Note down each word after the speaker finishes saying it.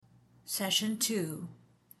Session 2.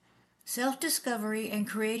 Self-Discovery and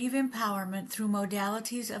Creative Empowerment Through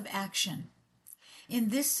Modalities of Action. In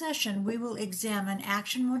this session, we will examine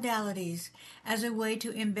action modalities as a way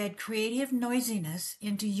to embed creative noisiness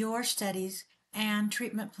into your studies and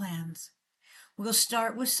treatment plans. We'll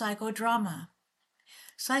start with psychodrama.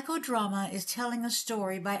 Psychodrama is telling a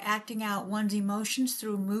story by acting out one's emotions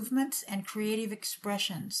through movements and creative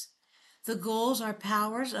expressions. The goals are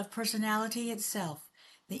powers of personality itself,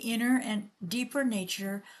 the inner and deeper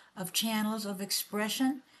nature of channels of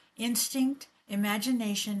expression, instinct,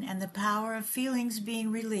 imagination, and the power of feelings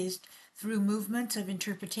being released through movements of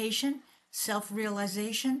interpretation,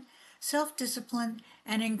 self-realization, self-discipline,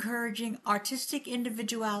 and encouraging artistic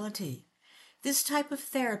individuality. This type of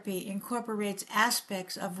therapy incorporates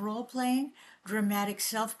aspects of role-playing, dramatic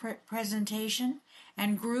self-presentation,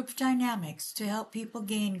 and group dynamics to help people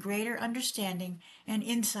gain greater understanding and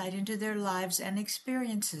insight into their lives and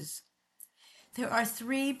experiences. There are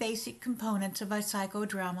three basic components of a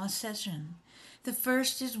psychodrama session. The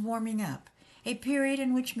first is warming up, a period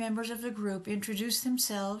in which members of the group introduce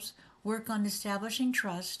themselves, work on establishing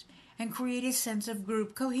trust, and create a sense of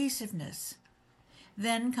group cohesiveness.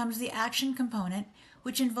 Then comes the action component,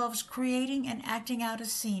 which involves creating and acting out a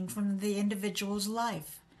scene from the individual's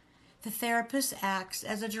life. The therapist acts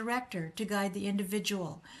as a director to guide the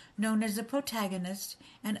individual, known as the protagonist,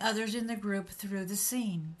 and others in the group through the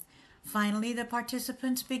scene. Finally, the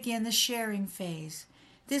participants begin the sharing phase.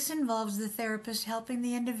 This involves the therapist helping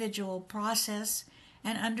the individual process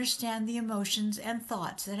and understand the emotions and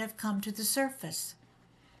thoughts that have come to the surface.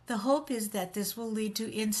 The hope is that this will lead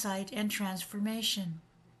to insight and transformation.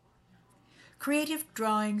 Creative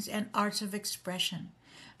drawings and arts of expression.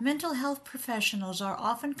 Mental health professionals are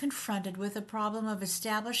often confronted with the problem of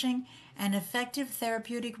establishing an effective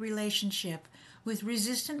therapeutic relationship with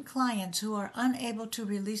resistant clients who are unable to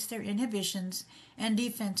release their inhibitions and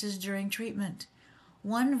defenses during treatment.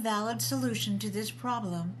 One valid solution to this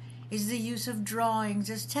problem is the use of drawings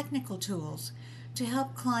as technical tools to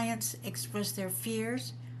help clients express their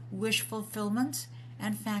fears, wish fulfillments,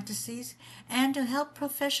 and fantasies, and to help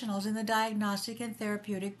professionals in the diagnostic and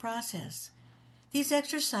therapeutic process. These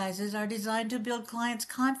exercises are designed to build clients'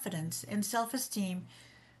 confidence and self-esteem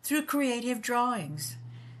through creative drawings.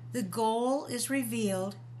 The goal is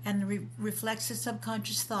revealed and reflects the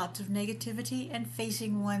subconscious thoughts of negativity and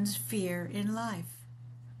facing one's fear in life.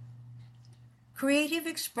 Creative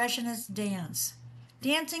expressionist dance.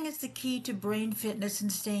 Dancing is the key to brain fitness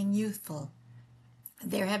and staying youthful.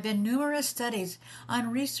 There have been numerous studies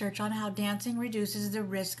on research on how dancing reduces the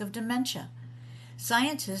risk of dementia.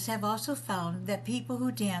 Scientists have also found that people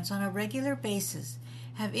who dance on a regular basis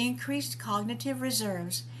have increased cognitive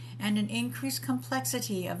reserves and an increased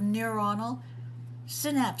complexity of neuronal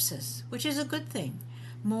synapses, which is a good thing.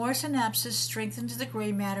 More synapses strengthens the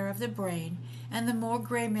gray matter of the brain, and the more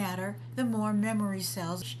gray matter, the more memory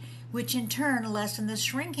cells, which in turn lessen the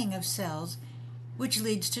shrinking of cells, which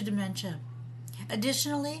leads to dementia.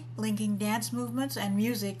 Additionally, linking dance movements and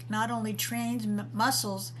music not only trains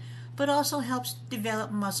muscles, but also helps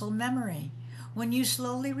develop muscle memory. When you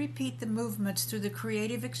slowly repeat the movements through the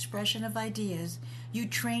creative expression of ideas, you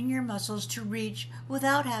train your muscles to reach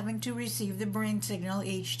without having to receive the brain signal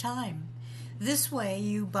each time. This way,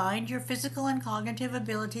 you bind your physical and cognitive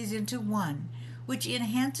abilities into one, which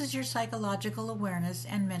enhances your psychological awareness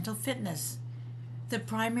and mental fitness. The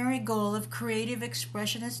primary goal of creative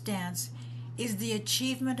expressionist dance is the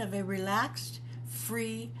achievement of a relaxed,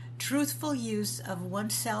 free, truthful use of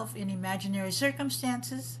oneself in imaginary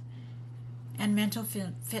circumstances and mental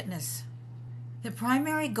fitness. The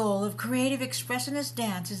primary goal of creative expressionist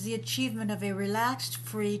dance is the achievement of a relaxed,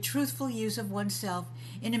 free, truthful use of oneself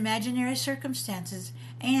in imaginary circumstances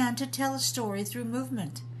and to tell a story through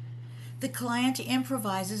movement. The client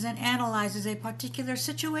improvises and analyzes a particular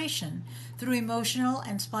situation through emotional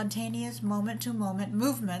and spontaneous moment-to-moment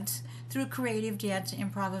movements through creative dance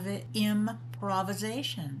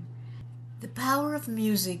improvisation. The power of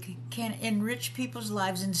music can enrich people's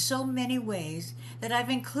lives in so many ways that I've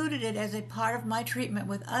included it as a part of my treatment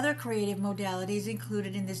with other creative modalities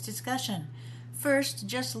included in this discussion. First,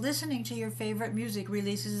 just listening to your favorite music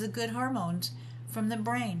releases the good hormones from the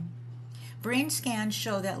brain. Brain scans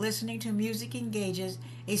show that listening to music engages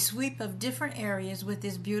a sweep of different areas with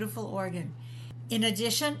this beautiful organ. In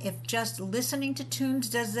addition, if just listening to tunes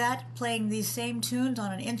does that, playing these same tunes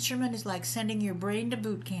on an instrument is like sending your brain to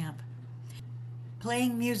boot camp.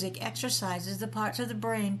 Playing music exercises the parts of the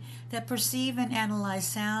brain that perceive and analyze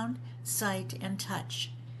sound, sight, and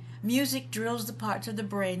touch. Music drills the parts of the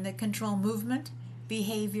brain that control movement,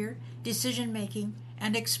 behavior, decision-making,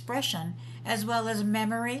 and expression, as well as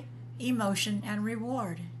memory, emotion, and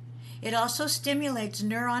reward. It also stimulates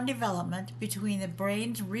neuron development between the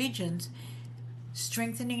brain's regions,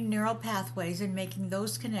 strengthening neural pathways and making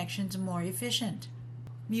those connections more efficient.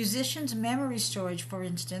 Musicians' memory storage, for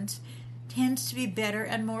instance, tends to be better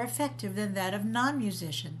and more effective than that of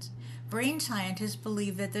non-musicians. Brain scientists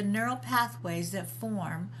believe that the neural pathways that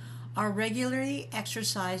form are regularly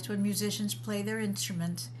exercised when musicians play their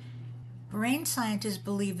instruments. Brain scientists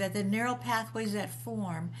believe that the neural pathways that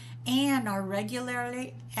form and are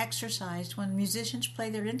regularly exercised when musicians play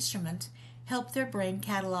their instruments help their brain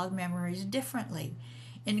catalog memories differently,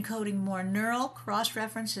 encoding more neural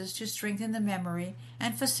cross-references to strengthen the memory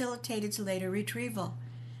and facilitate its later retrieval.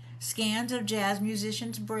 Scans of jazz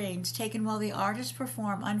musicians' brains taken while the artists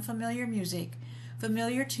perform unfamiliar music,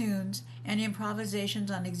 familiar tunes, and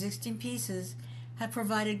improvisations on existing pieces have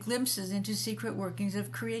provided glimpses into secret workings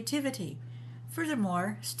of creativity.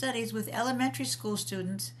 Furthermore, studies with elementary school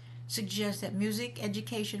students suggest that music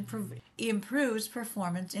education improves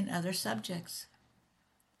performance in other subjects.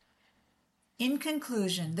 In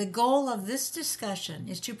conclusion, the goal of this discussion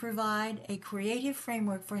is to provide a creative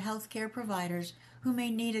framework for healthcare providers who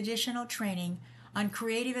may need additional training on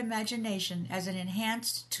creative imagination as an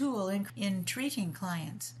enhanced tool in treating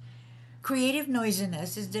clients. Creative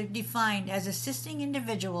noisiness is defined as assisting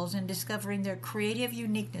individuals in discovering their creative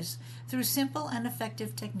uniqueness through simple and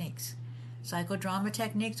effective techniques. Psychodrama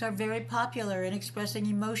techniques are very popular in expressing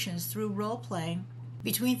emotions through role-playing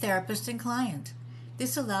between therapist and client.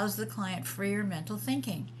 This allows the client freer mental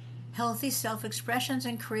thinking, healthy self-expressions,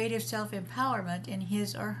 and creative self-empowerment in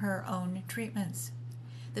his or her own treatments.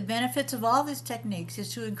 The benefits of all these techniques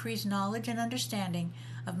is to increase knowledge and understanding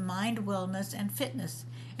of mind wellness and fitness,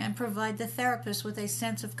 and provide the therapist with a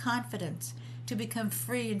sense of confidence to become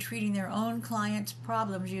free in treating their own clients'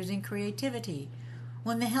 problems using creativity.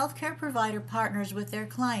 When the healthcare provider partners with their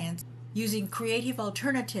clients using creative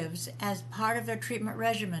alternatives as part of their treatment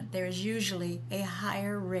regimen, there is usually a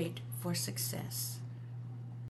higher rate for success.